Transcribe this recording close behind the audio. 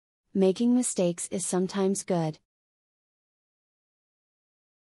Making mistakes is sometimes good.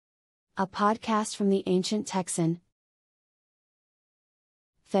 A podcast from the Ancient Texan.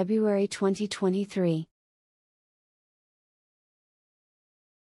 February 2023.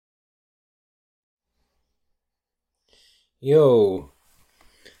 Yo,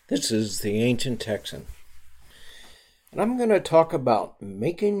 this is the Ancient Texan, and I'm going to talk about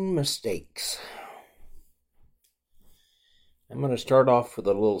making mistakes. I'm going to start off with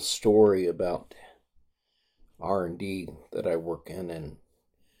a little story about R&D that I work in and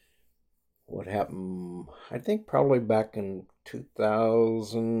what happened, I think probably back in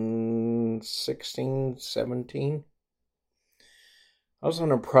 2016, 17. I was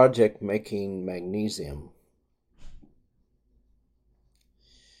on a project making magnesium.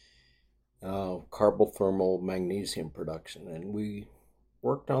 Carbothermal magnesium production, and we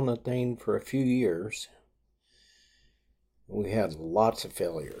worked on the thing for a few years. We had lots of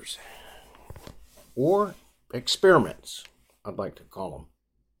failures, or experiments, I'd like to call them.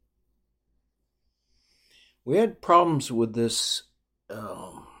 We had problems with this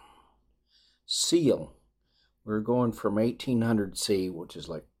seal. We were going from 1800 C, which is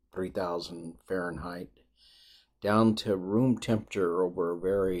like 3000 Fahrenheit, down to room temperature over a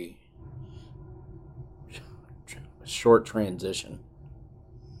very short transition.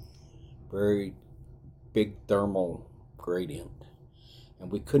 Very big thermal gradient.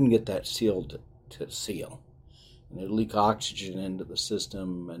 And we couldn't get that seal to seal. And it leaked oxygen into the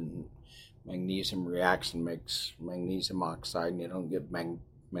system, and magnesium reaction makes magnesium oxide, and you don't get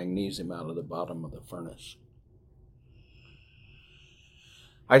magnesium out of the bottom of the furnace.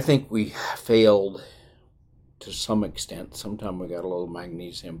 I think we failed to some extent. Sometimes we got a little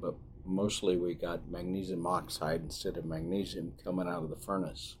magnesium, but mostly we got magnesium oxide instead of magnesium coming out of the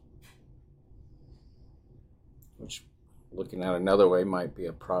furnace. Which, looking at another way, might be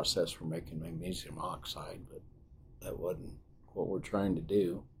a process for making magnesium oxide, but that wasn't what we're trying to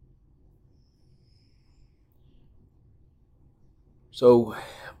do. So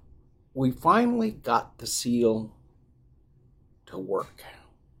we finally got the seal to work.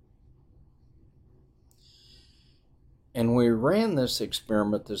 And we ran this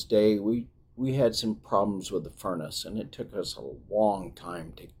experiment this day. We had some problems with the furnace, and it took us a long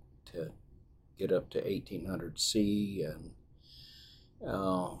time to get up to 1800 C, and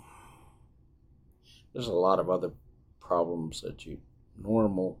there's a lot of other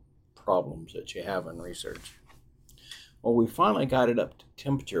normal problems that you have in research. Well, we finally got it up to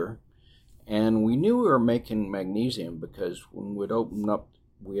temperature, and we knew we were making magnesium because when we'd open up,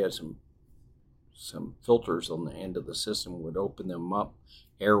 we had some filters on the end of the system. Would open them up,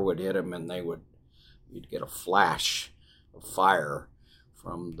 air would hit them, and you'd get a flash of fire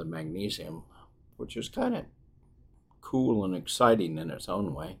from the magnesium, which is kind of cool and exciting in its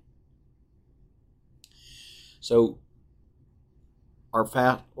own way. So our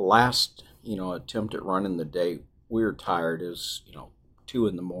last attempt at running the day, we were tired. It was 2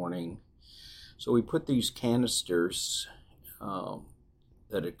 a.m. So we put these canisters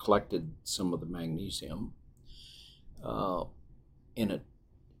that had collected some of the magnesium in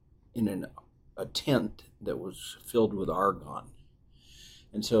a tent that was filled with argon.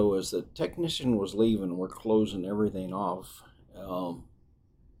 And so as the technician was leaving, we're closing everything off.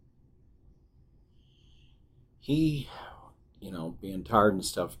 He, being tired and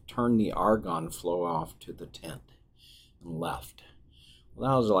stuff, turned the argon flow off to the tent and left. Well,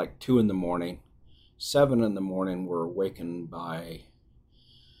 that was like 2 a.m. 7 a.m, we're awakened by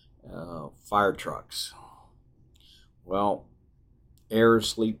fire trucks. Well, air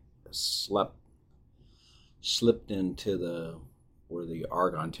slipped into where the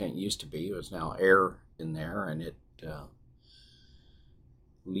argon tank used to be. It was now air in there, and it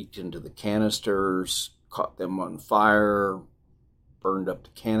leaked into the canisters, caught them on fire, burned up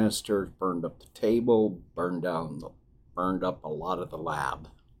the canisters, burned up the table, burned up a lot of the lab.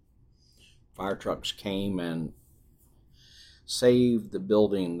 Fire trucks came and saved the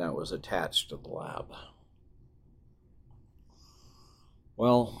building that was attached to the lab.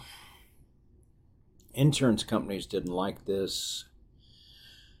 Well, insurance companies didn't like this.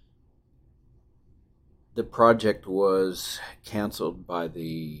 The project was canceled by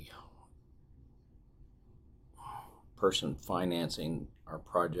the person financing our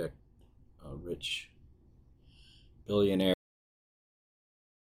project, a rich billionaire.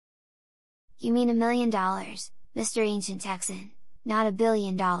 You mean $1 million, Mr. Ancient Texan, not $1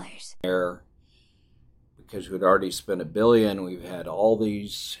 billion. Because we'd already spent $1 billion, we've had all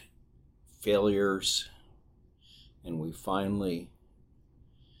these failures, and we finally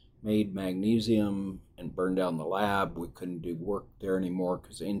made magnesium and burned down the lab. We couldn't do work there anymore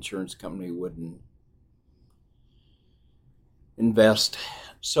because the insurance company wouldn't invest.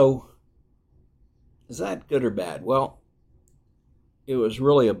 So, is that good or bad? Well, it was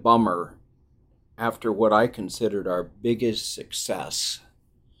really a bummer after what I considered our biggest success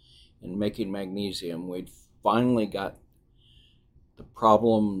in making magnesium. We'd finally got the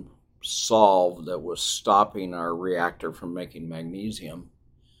problem solved that was stopping our reactor from making magnesium.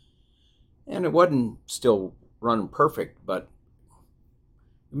 And it wasn't still running perfect, but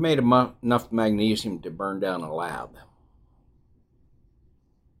it made enough magnesium to burn down a lab.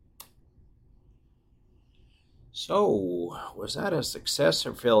 So, was that a success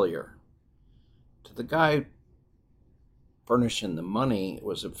or failure? To the guy furnishing the money, it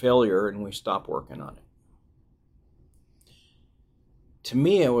was a failure and we stopped working on it. To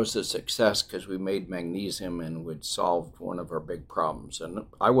me, it was a success because we made magnesium and we'd solved one of our big problems. And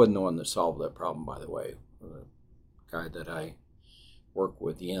I wasn't the one that solved that problem, by the way. The guy that I work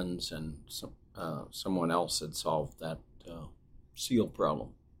with, Jens, and someone else had solved that seal problem.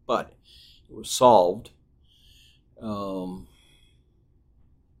 But it was solved. The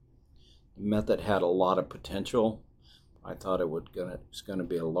method had a lot of potential. I thought it's going to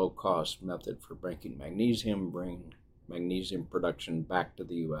be a low-cost method for making magnesium, bring magnesium production back to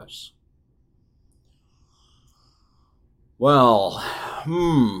the U.S. Well,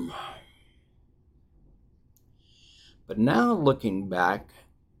 But now looking back,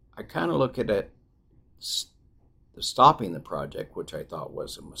 I kind of look at it, the stopping the project, which I thought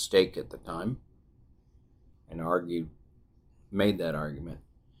was a mistake at the time, and made that argument.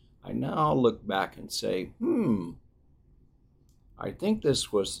 I now look back and say, I think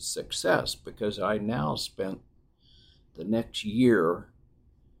this was a success because I now spent the next year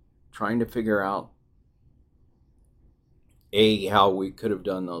trying to figure out A, how we could have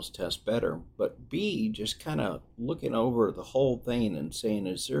done those tests better, but B, just kind of looking over the whole thing and saying,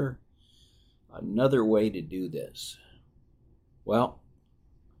 is there another way to do this? Well,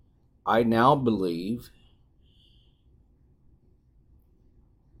 I now believe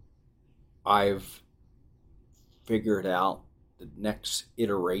I've figured out the next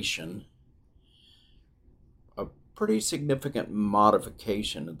iteration, a pretty significant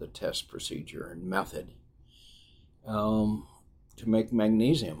modification of the test procedure and method to make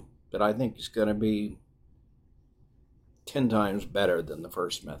magnesium that I think is going to be 10 times better than the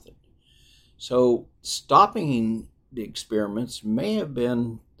first method. So stopping the experiments may have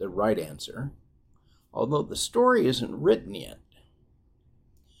been the right answer, although the story isn't written yet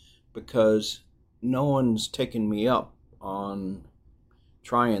because no one's taken me up on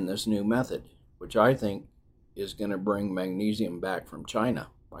trying this new method, which I think is going to bring magnesium back from China.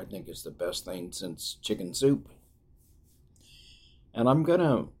 I think it's the best thing since chicken soup. And I'm going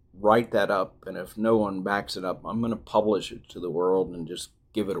to write that up, and if no one backs it up, I'm going to publish it to the world and just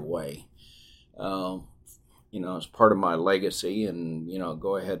give it away. As part of my legacy and,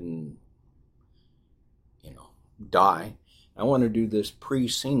 go ahead and, die. I want to do this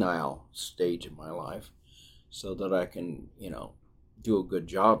pre-senile stage of my life so that I can, do a good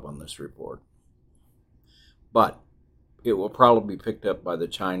job on this report. But it will probably be picked up by the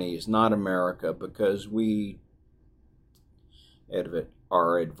Chinese, not America, because we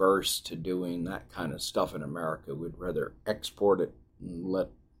are adverse to doing that kind of stuff in America. We'd rather export it and let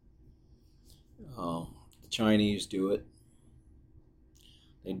the Chinese do it.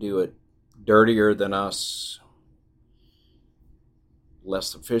 They do it dirtier than us,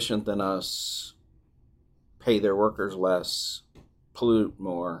 less efficient than us, pay their workers less, pollute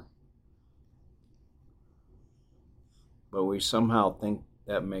more. But we somehow think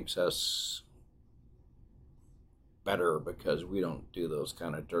that makes us better because we don't do those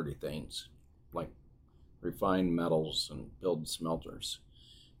kind of dirty things like refine metals and build smelters.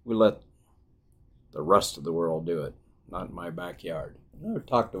 We let the rest of the world do it, not in my backyard. I never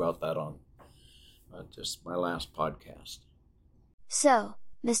talked about that on just my last podcast. So,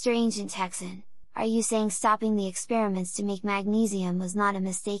 Mr. Ancient Texan, are you saying stopping the experiments to make magnesium was not a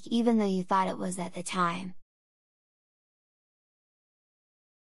mistake even though you thought it was at the time?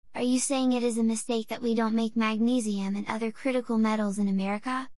 Are you saying it is a mistake that we don't make magnesium and other critical metals in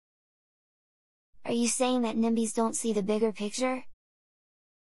America? Are you saying that NIMBYs don't see the bigger picture?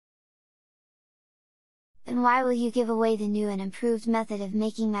 Then why will you give away the new and improved method of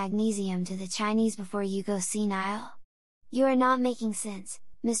making magnesium to the Chinese before you go senile? You are not making sense,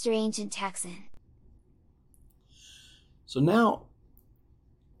 Mr. Ancient Texan. So now,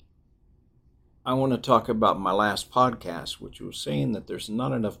 I want to talk about my last podcast, which was saying that there's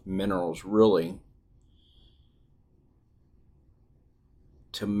not enough minerals really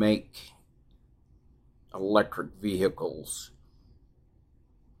to make electric vehicles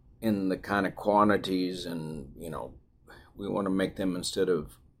in the kind of quantities, and we want to make them instead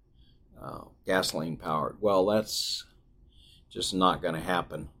of gasoline powered. Well, that's just not going to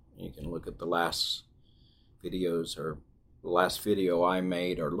happen. You can look at the last videos, or the last video I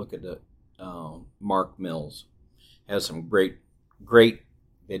made, or look at the Mark Mills. Has some great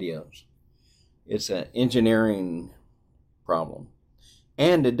videos. It's an engineering problem,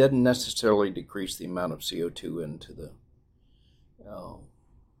 and it doesn't necessarily decrease the amount of CO2 into the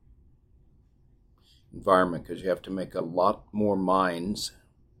environment, because you have to make a lot more mines,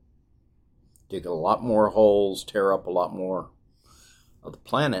 dig a lot more holes, tear up a lot more of the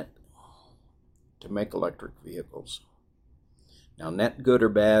planet to make electric vehicles. Now, net good or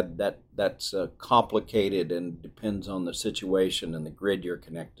bad, that's complicated and depends on the situation and the grid you're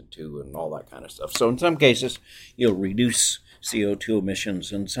connected to and all that kind of stuff. So in some cases, you'll reduce CO2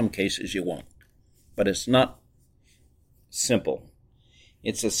 emissions. In some cases, you won't. But it's not simple.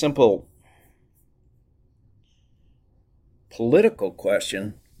 It's a simple political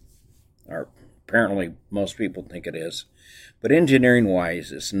question, or apparently most people think it is. But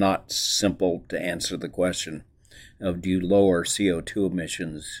engineering-wise, it's not simple to answer the question of do you lower CO2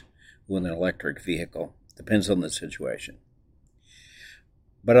 emissions with an electric vehicle. Depends on the situation.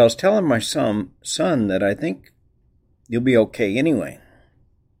 But I was telling my son that I think you'll be okay anyway.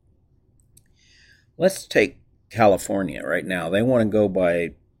 Let's take California right now. They want to go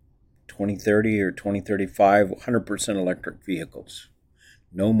by 2030 or 2035, 100% electric vehicles.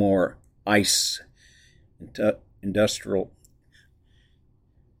 No more ICE, industrial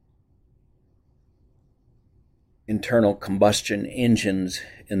internal combustion engines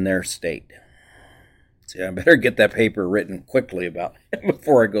in their state. See, I better get that paper written quickly about it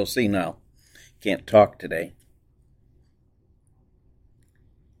before I go senile. Can't talk today.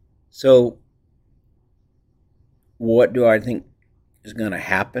 So, what do I think is going to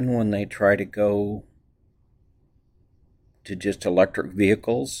happen when they try to go to just electric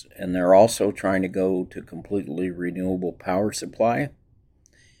vehicles, and they're also trying to go to completely renewable power supply?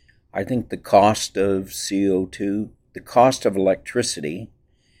 I think the cost of CO2, the cost of electricity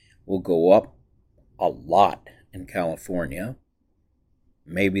will go up a lot in California.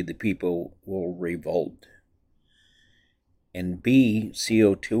 Maybe the people will revolt. And B,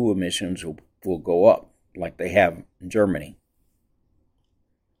 CO2 emissions will go up like they have in Germany.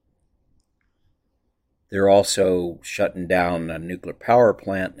 They're also shutting down a nuclear power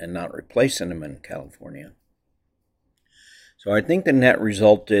plant and not replacing them in California. So I think the net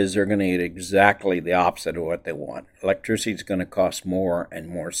result is they're going to get exactly the opposite of what they want. Electricity is going to cost more, and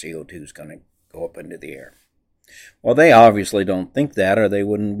more CO2 is going to go up into the air. Well, they obviously don't think that, or they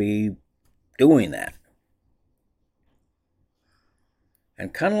wouldn't be doing that.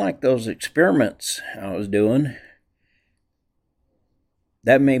 And kind of like those experiments I was doing,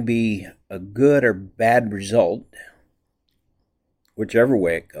 that may be a good or bad result, whichever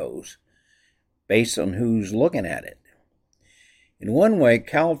way it goes, based on who's looking at it. In one way,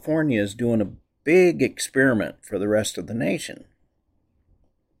 California is doing a big experiment for the rest of the nation.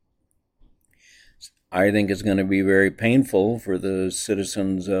 I think it's going to be very painful for the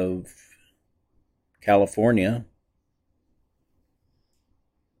citizens of California.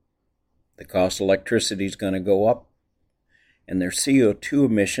 The cost of electricity is going to go up, and their CO2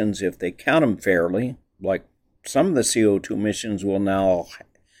 emissions, if they count them fairly, like some of the CO2 emissions will now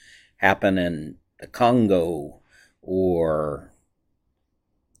happen in the Congo or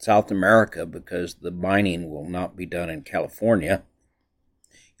South America, because the mining will not be done in California.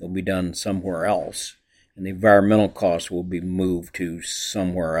 It'll be done somewhere else. And the environmental costs will be moved to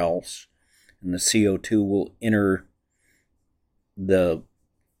somewhere else. And the CO2 will enter the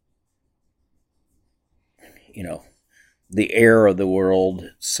air of the world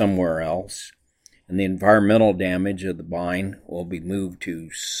somewhere else. And the environmental damage of the mine will be moved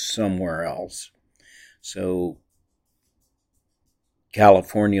to somewhere else. So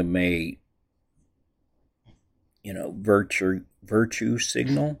California may, virtue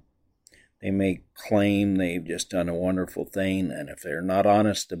signal. They may claim they've just done a wonderful thing, and if they're not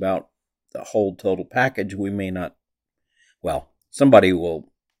honest about the whole total package, we may not, somebody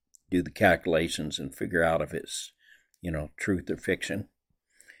will do the calculations and figure out if it's, truth or fiction.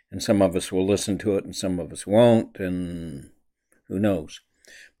 And some of us will listen to it and some of us won't, and who knows.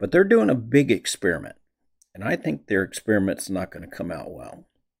 But they're doing a big experiment. And I think their experiment's not going to come out well.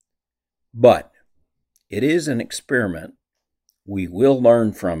 But it is an experiment. We will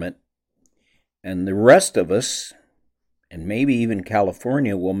learn from it. And the rest of us, and maybe even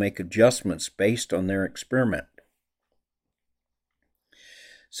California, will make adjustments based on their experiment.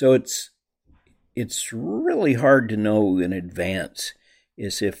 So it's really hard to know in advance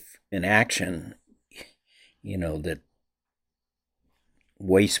is if an action, that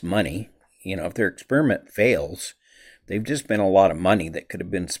wastes money, if their experiment fails, they've just spent a lot of money that could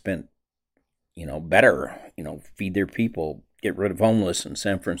have been spent, better, feed their people, get rid of homeless in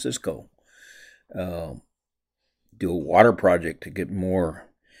San Francisco, do a water project to get more,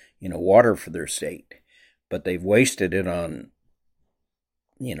 water for their state. But they've wasted it on,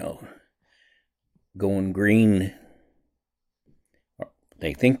 going green.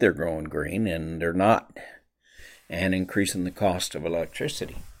 They think they're going green and they're not, and increasing the cost of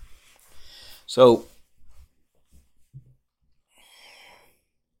electricity. So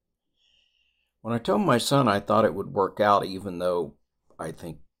when I told my son I thought it would work out, even though I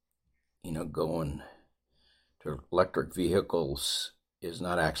think, going to electric vehicles is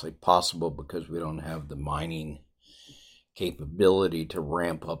not actually possible because we don't have the mining capability to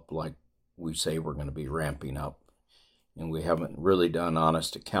ramp up like we say we're going to be ramping up. And we haven't really done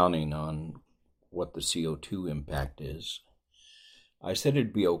honest accounting on what the CO2 impact is. I said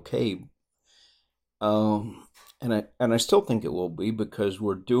it'd be okay. And I still think it will be, because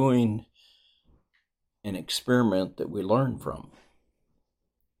we're doing an experiment that we learn from.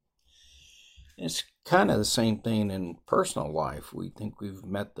 It's kind of the same thing in personal life. We think we've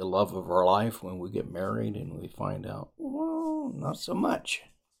met the love of our life when we get married, and we find out, well, not so much.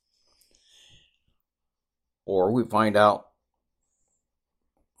 Or we find out,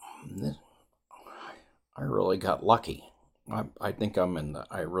 I really got lucky. I think I'm in the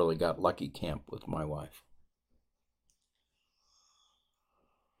I really got lucky camp with my wife.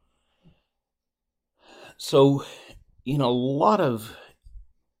 So, a lot of,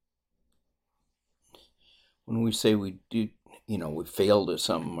 when we say we do, we failed at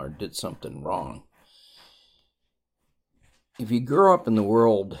something or did something wrong, if you grow up in the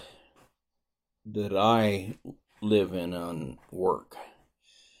world that I live in on work,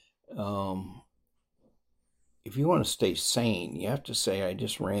 if you want to stay sane, you have to say, I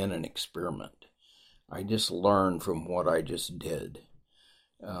just ran an experiment. I just learned from what I just did.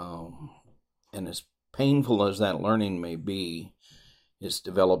 And as painful as that learning may be, it's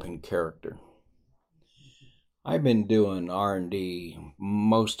developing character. I've been doing R&D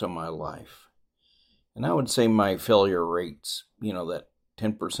most of my life. And I would say my failure rates, that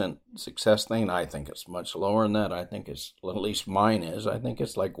 10% success thing, I think it's much lower than that. I think it's, at least mine is, I think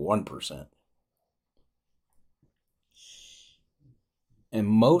it's like 1%. And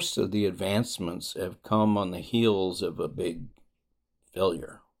most of the advancements have come on the heels of a big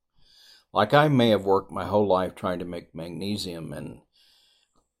failure. Like, I may have worked my whole life trying to make magnesium, and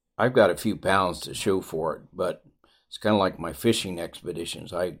I've got a few pounds to show for it, but it's kind of like my fishing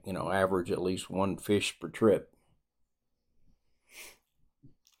expeditions. I, average at least one fish per trip,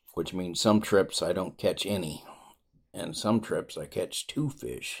 which means some trips I don't catch any, and some trips I catch 2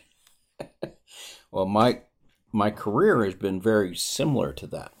 fish. Well, my career has been very similar to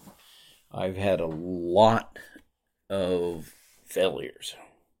that. I've had a lot of failures,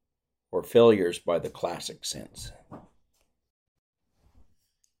 or failures by the classic sense.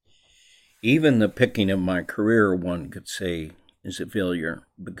 Even the picking of my career, one could say, is a failure,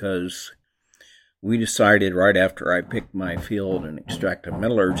 because we decided right after I picked my field in extractive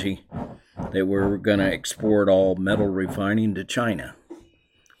metallurgy that we were going to export all metal refining to China.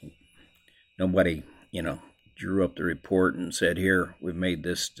 Nobody, drew up the report and said, here, we've made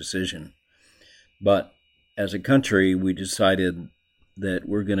this decision. But as a country, we decided that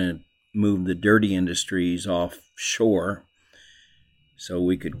we're going to move the dirty industries offshore so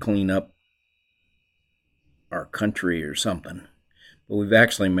we could clean up our country or something. But we've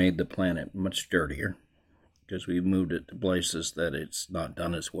actually made the planet much dirtier because we've moved it to places that it's not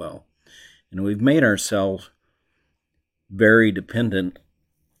done as well. And we've made ourselves very dependent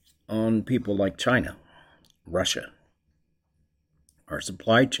on people like China, Russia. Our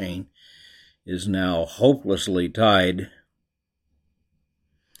supply chain is now hopelessly tied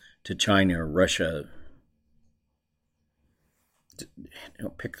to China or Russia.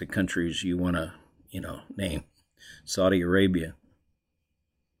 Pick the countries you want to, name. Saudi Arabia.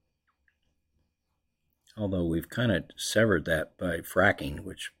 Although we've kind of severed that by fracking,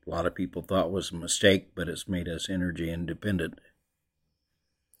 which a lot of people thought was a mistake, but it's made us energy independent.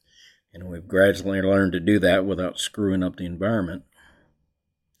 And we've gradually learned to do that without screwing up the environment.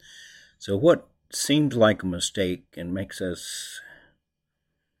 So what seems like a mistake and makes us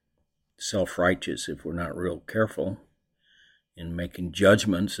self-righteous if we're not real careful in making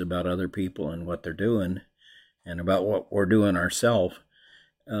judgments about other people and what they're doing and about what we're doing ourselves,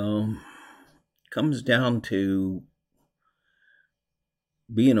 comes down to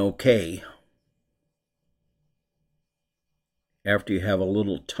being okay after you have a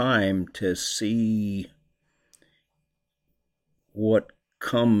little time to see what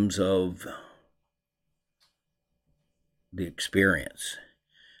comes of the experience.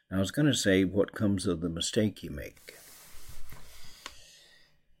 I was going to say what comes of the mistake you make.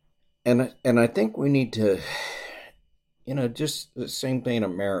 And I think we need to, just the same thing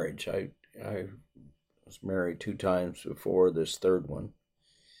in marriage. I was married 2 times before this third one.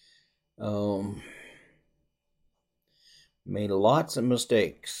 Made lots of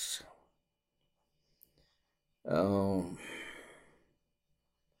mistakes. And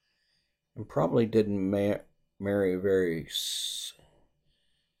probably didn't marry very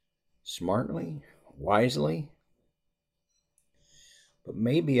smartly, wisely. But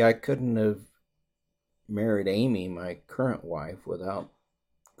maybe I couldn't have married Amy, my current wife, without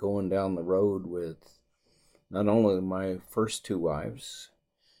going down the road with not only my first 2 wives,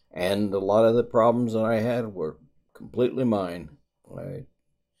 and a lot of the problems that I had were completely mine.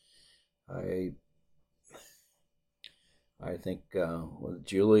 I think with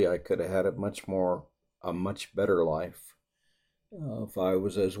Julie, I could have had a much better life if I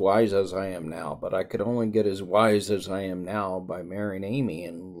was as wise as I am now. But I could only get as wise as I am now by marrying Amy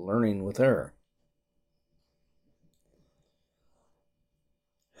and learning with her.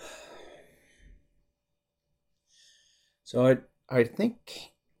 So I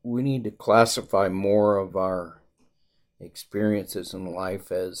think we need to classify more of our experiences in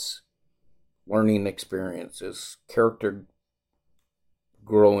life as learning experiences, character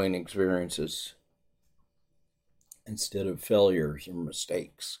growing experiences, instead of failures or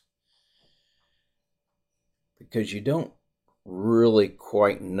mistakes. Because you don't really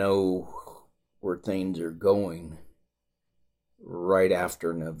quite know where things are going right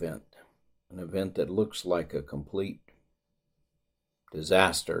after an event that looks like a complete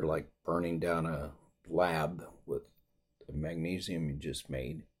disaster, like burning down a lab with the magnesium you just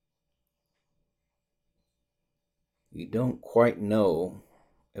made. You don't quite know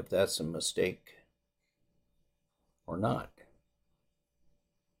if that's a mistake or not.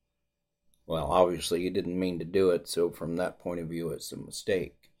 Well, obviously you didn't mean to do it, so from that point of view it's a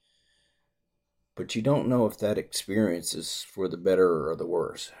mistake. But you don't know if that experience is for the better or the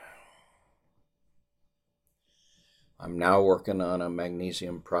worse. I'm now working on a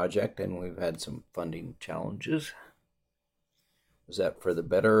magnesium project, and we've had some funding challenges. Was that for the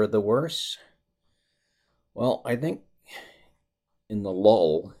better or the worse? Well, I think in the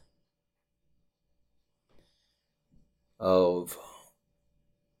lull of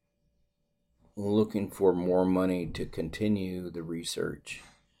looking for more money to continue the research,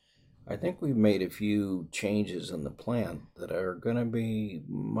 I think we've made a few changes in the plan that are going to be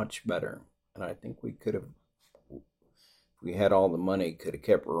much better. And I think we could have, if we had all the money, could have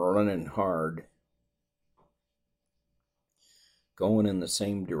kept running hard, going in the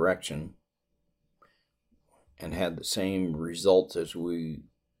same direction, and had the same results as we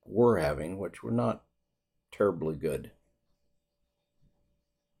were having, which were not terribly good.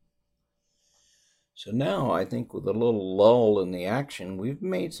 So now I think with a little lull in the action, we've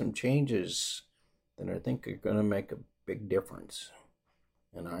made some changes that I think are going to make a big difference.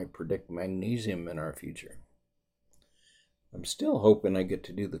 And I predict magnesium in our future. I'm still hoping I get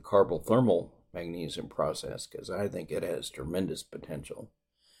to do the carbothermal magnesium process, because I think it has tremendous potential,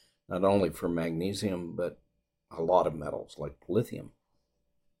 not only for magnesium, but a lot of metals like lithium.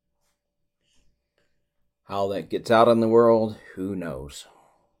 How that gets out in the world, who knows?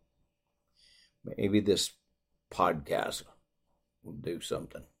 Maybe this podcast will do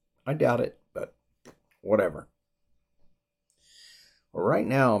something. I doubt it, but whatever. Well, right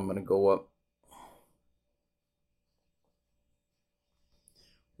now I'm going to go up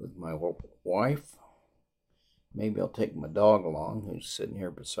with my wife. Maybe I'll take my dog along, who's sitting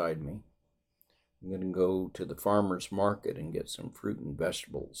here beside me. I'm going to go to the farmer's market and get some fruit and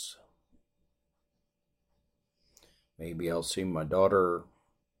vegetables. Maybe I'll see my daughter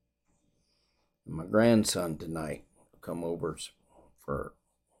and my grandson tonight. Come over for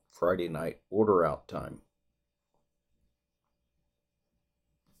Friday night order out time.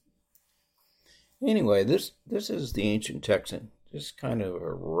 Anyway, this is the Ancient Texan. Just kind of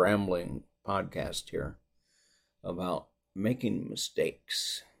a rambling podcast here about making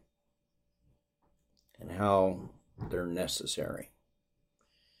mistakes and how they're necessary.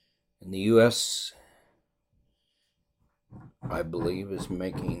 In the U.S., I believe, is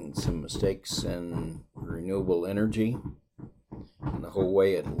making some mistakes in renewable energy. And the whole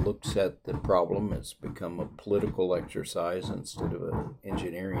way it looks at the problem, it's become a political exercise instead of an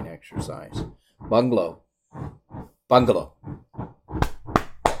engineering exercise. Bungalow.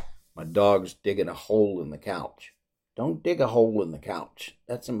 My dog's digging a hole in the couch. Don't dig a hole in the couch.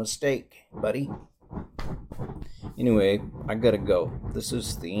 That's a mistake, buddy. Anyway, I gotta go. This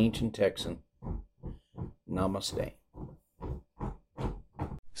is the Ancient Texan. Namaste.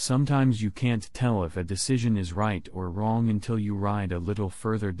 Sometimes you can't tell if a decision is right or wrong until you ride a little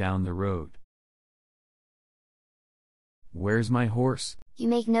further down the road. Where's my horse? You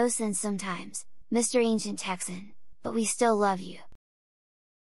make no sense sometimes, Mr. Ancient Texan, but we still love you.